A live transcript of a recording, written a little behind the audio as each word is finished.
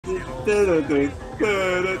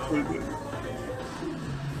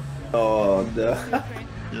Oh no.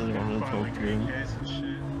 He doesn't want to talk to him.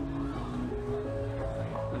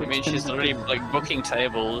 I mean, she's literally like booking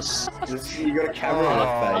tables. You got a camera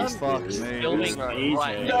on her face, fuck dude. me. Filming right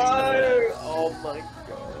No! next to her. Oh my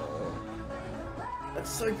god. That's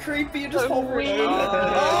so creepy, you're just So hovering weird. over.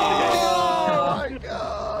 Oh my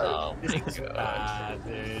god. Oh my This is god. bad,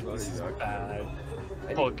 dude. This is bad.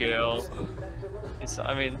 Poor girl. It's,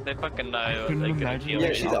 I mean, they fucking know what couldn't they could imagine deal Yeah,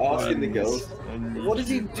 with. she's asking the girls. On What is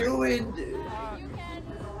he YouTube. doing?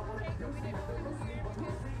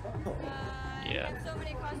 Yeah.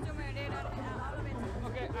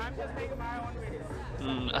 Okay, I'm just making my own video.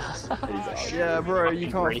 Yeah, bro, you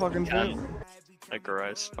can't fucking film. A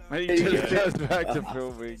gross. He just goes back to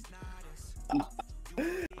filming.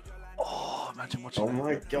 Oh, imagine watching Oh that.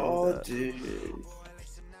 my god, dude.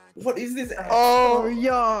 What is this? Oh,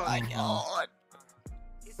 yeah. My god.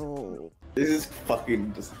 Oh. This is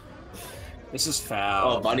fucking just. This is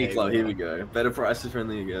foul. Oh, Bunny okay, Club, here bro. we go. Better prices,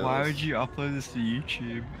 friendly girls. Why would you upload this to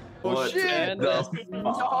YouTube? Oh, What shit. the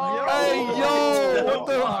Hey, yo, what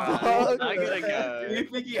the fuck? I gotta go. You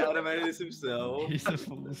think he animated this himself? He's a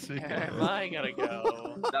full sicko. I gotta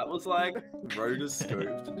go. That was like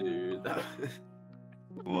rotoscoped, dude. That was...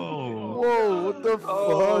 Whoa. Whoa, what the fuck?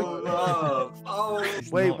 Oh,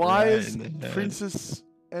 Wait, not why right is in the head. Princess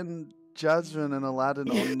and Jasmine and Aladdin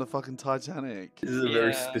on the fucking Titanic? This is a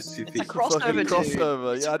very Yeah. specific. It's a crossover, Fucking dude.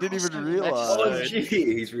 crossover. Yeah, I didn't even crossover realize. Oh, episode.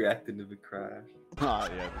 gee, he's reacting to the crash. Ah,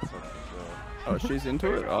 yeah, that's one for sure. Oh, she's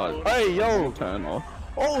into it? Oh, Hey, yo! turn off.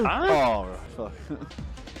 Oh! Huh? Oh, fuck.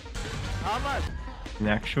 An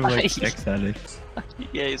actual like sex addict.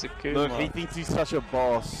 Yeah, he's a cool Look, he one. thinks he's such a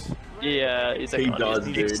boss. Yeah, he's like, He oh, does,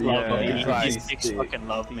 his dicks dude, love yeah. me. Right. His dicks fucking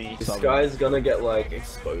love me. This guy's gonna get like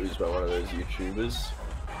exposed by one of those YouTubers.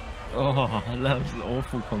 Oh, that was an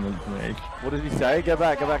awful comment to make. What did he say? Go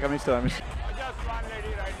back, I missed it, I missed it. Just one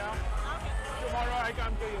lady right now. Tomorrow I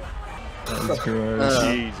come to you. That was gross.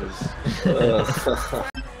 Jesus.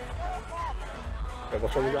 Hey,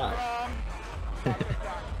 what's wrong with that?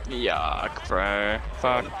 Yuck, bro.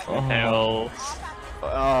 Fuck Oh. hell. Oh,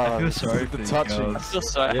 I feel sorry for the these touching. I girls. feel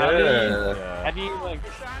so. How do you like?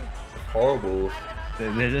 Horrible.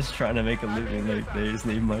 They're just trying to make a living. Like they just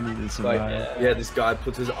need money to Like, survive. yeah, this guy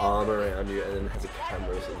puts his arm around you and then has a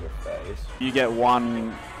camera in your face. You get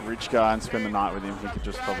one rich guy and spend the night with him, he could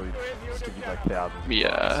just probably just give you like thousands.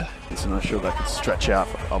 Yeah. And I'm sure that could stretch out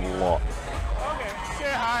for a lot. Okay,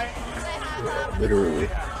 say hi. Literally.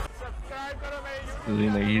 Subscribe karo मेरे I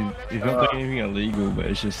mean, like, he's not doing anything illegal, but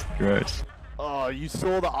it's just gross. Oh, you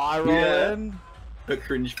saw the eye roll Yeah. then? Her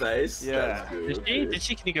cringe face. Yeah. That's good. Did she? Did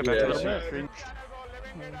she? Can you go back Yeah, a little bit? Cringe.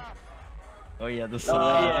 Oh yeah, the Oh,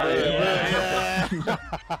 sun.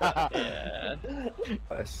 Yeah.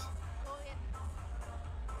 Nice.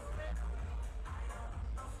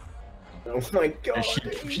 Oh my god. And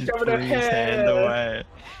he's she's covered her pulling his hand hair. away.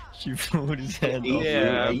 She pulled his hand off.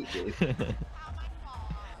 Yeah.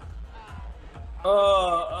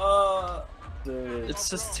 Dude. It's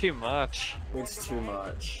just too much. It's too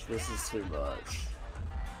much. This is too much.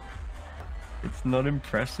 It's not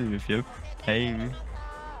impressive if you're paying.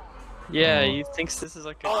 Yeah, Oh. he thinks this is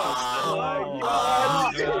like a.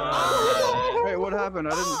 Wait, what happened?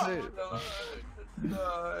 I didn't see it.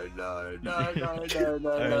 No, no, no, I don't think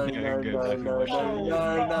I can go back and watch it.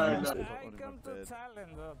 I come to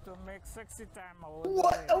Thailand to make sexy time over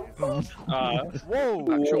What the fuck? Whoa!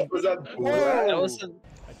 What was that? That wasn't.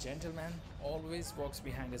 A gentleman always walks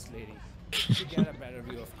behind his lady. To get a better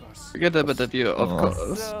view, of course. Get a better view, of Oh.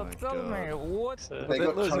 course. So tell me, what? They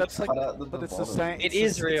got Look, chunks that's like, cut out the but it's the bottom. same. It it's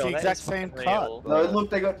is the- real. It's the that exact is same fucking cut. real. No, look,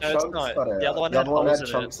 they got No, it's chunks not. cut out. The other one the had other one holes had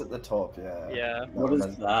in chunks at the top, yeah. Yeah. What is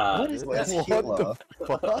that? What is That's What Hitler. the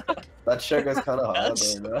fuck? That show goes kind of hard,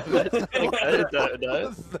 That's- though, man. That's pretty good, though, no?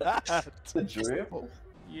 What's that? The drip?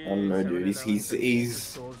 I don't know, dude. He's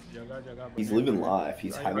living life.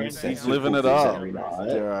 He's having sex. He's with living it hookers up. every night,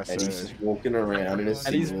 Dare I and he's say. just walking around in a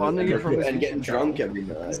And he's singlet funding it from his and getting YouTube drunk every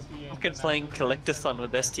night. Fucking playing Collectathon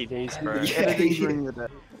with STDs, bro. Yeah, During the day.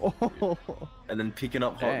 Oh, and then picking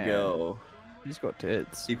up hot Damn. girl. he's got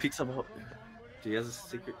tits. He picks up hot. He has a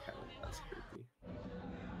secret camera. That's creepy.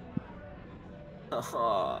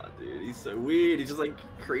 Oh, dude, he's so weird. He just like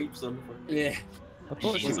creeps on. Yeah. I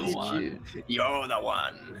thought she She's was the one. cute. You're the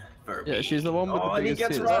one. For Yeah, me. she's the one with Oh, the and he biggest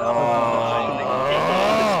gets tits. right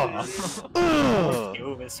Oh!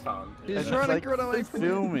 You was found. He's It's trying to like get away from you.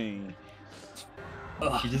 filming.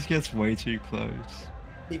 He just gets way too close.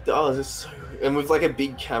 He does. It's so, and with like a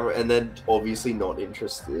big camera, and then obviously not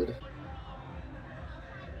interested.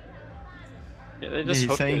 Yeah, they're Yeah, just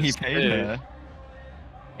he's saying he hookers, paid too. her.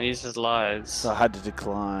 And he just lies. So I had to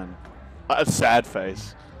decline. A sad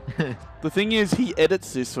face. The thing is, he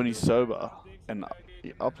edits this when he's sober and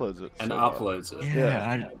he uploads it. And sober. uploads it.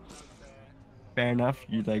 Yeah. Fair enough.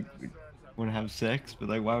 You like want to have sex, but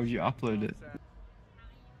like, why would you upload it?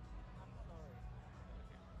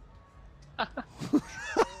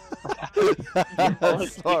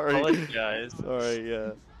 Sorry. Apologize. Sorry,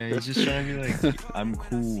 yeah. Yeah, he's just trying to be like, I'm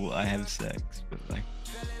cool, I have sex, but like,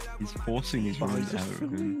 he's forcing his woman to have it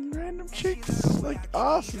with him. Random chicks, like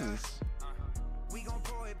asses.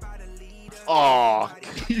 Oh,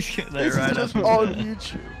 He's got that this right is just up on there.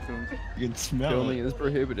 YouTube. You can smell Filming it. is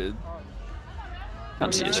prohibited.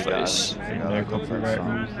 Can't see his face. No copyright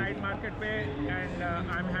rules. Night market way, and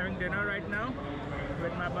I'm having dinner right now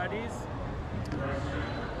with my buddies.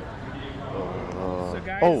 So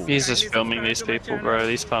guys, Oh. He's just kindly filming these subscribe to my people, bro. channel.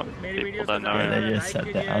 These people Many videos don't to know come. Yeah, they him. just sat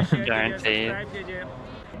Like down. JJ, share Guaranteed. JJ, subscribe JJ.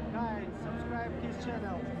 Guys, subscribe his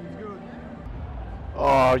channel. It's good.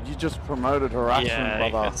 Oh, you just promoted harassment, Yeah,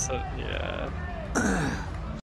 brother. yeah.